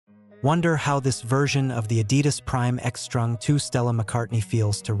Wonder how this version of the Adidas Prime X Strung 2 Stella McCartney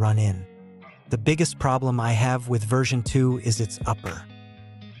feels to run in. The biggest problem I have with version 2 is its upper.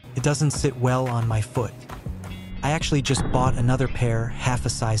 It doesn't sit well on my foot. I actually just bought another pair half a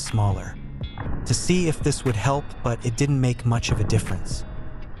size smaller to see if this would help, but it didn't make much of a difference.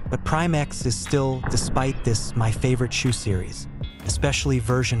 But Prime X is still, despite this, my favorite shoe series, especially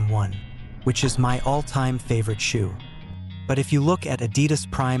version 1, which is my all-time favorite shoe. But if you look at Adidas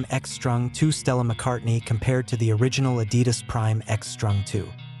Prime X Strung 2 Stella McCartney compared to the original Adidas Prime X Strung 2,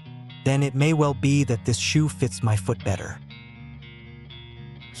 then it may well be that this shoe fits my foot better.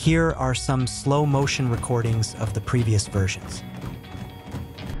 Here are some slow-motion recordings of the previous versions.